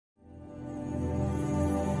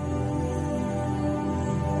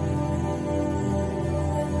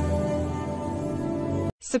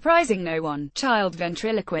Surprising no one, child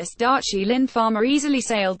ventriloquist darci Lynne Farmer easily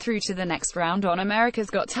sailed through to the next round on America's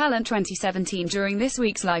Got Talent 2017 during this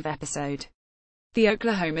week's live episode. The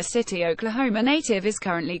Oklahoma City, Oklahoma native is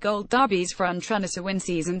currently Gold Derby's frontrunner to win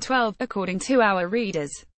Season 12, according to our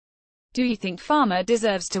readers. Do you think Farmer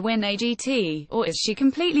deserves to win AGT, or is she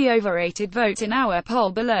completely overrated? Vote in our poll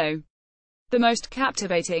below. The most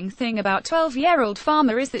captivating thing about 12-year-old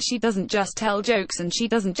Farmer is that she doesn't just tell jokes and she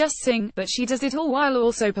doesn't just sing, but she does it all while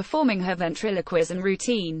also performing her ventriloquism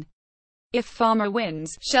routine. If Farmer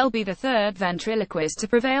wins, she'll be the third ventriloquist to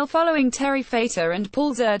prevail following Terry Fator and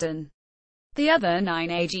Paul Zerdin. The other 9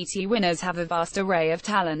 AGT winners have a vast array of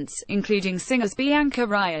talents, including singers Bianca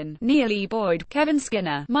Ryan, Neil E. Boyd, Kevin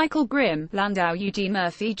Skinner, Michael Grimm, Landau Eugene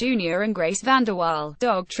Murphy Jr. and Grace Vanderwaal,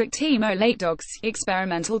 dog trick Timo Late Dogs,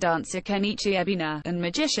 experimental dancer Kenichi Ebina, and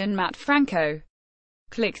magician Matt Franco.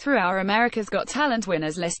 Click through our America's Got Talent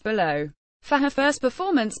winners list below. For her first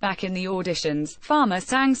performance back in the auditions, Farmer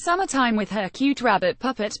sang Summertime with her cute rabbit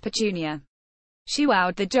puppet Petunia. She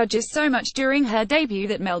wowed the judges so much during her debut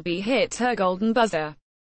that Mel B hit her golden buzzer.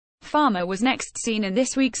 Farmer was next seen in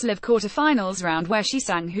this week's Live quarterfinals round where she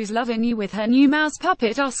sang Who's Lovin' You with her new mouse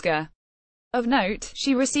puppet Oscar. Of note,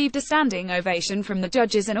 she received a standing ovation from the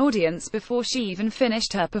judges and audience before she even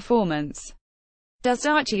finished her performance. Does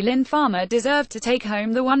darci Lynne Farmer deserve to take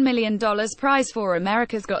home the $1 million prize for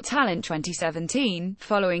America's Got Talent 2017,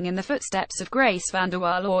 following in the footsteps of Grace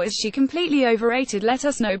Vanderwaal, or is she completely overrated? Let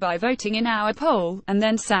us know by voting in our poll, and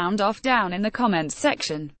then sound off down in the comments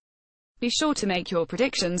section. Be sure to make your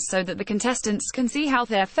predictions so that the contestants can see how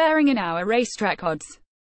they're faring in our racetrack odds.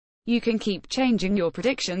 You can keep changing your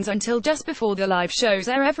predictions until just before the live shows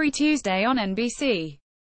air every Tuesday on NBC.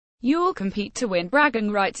 You'll compete to win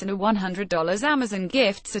bragging rights and a $100 Amazon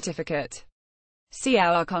gift certificate. See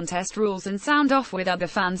our contest rules and sound off with other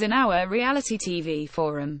fans in our reality TV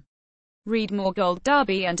forum. Read more Gold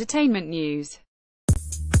Derby entertainment news.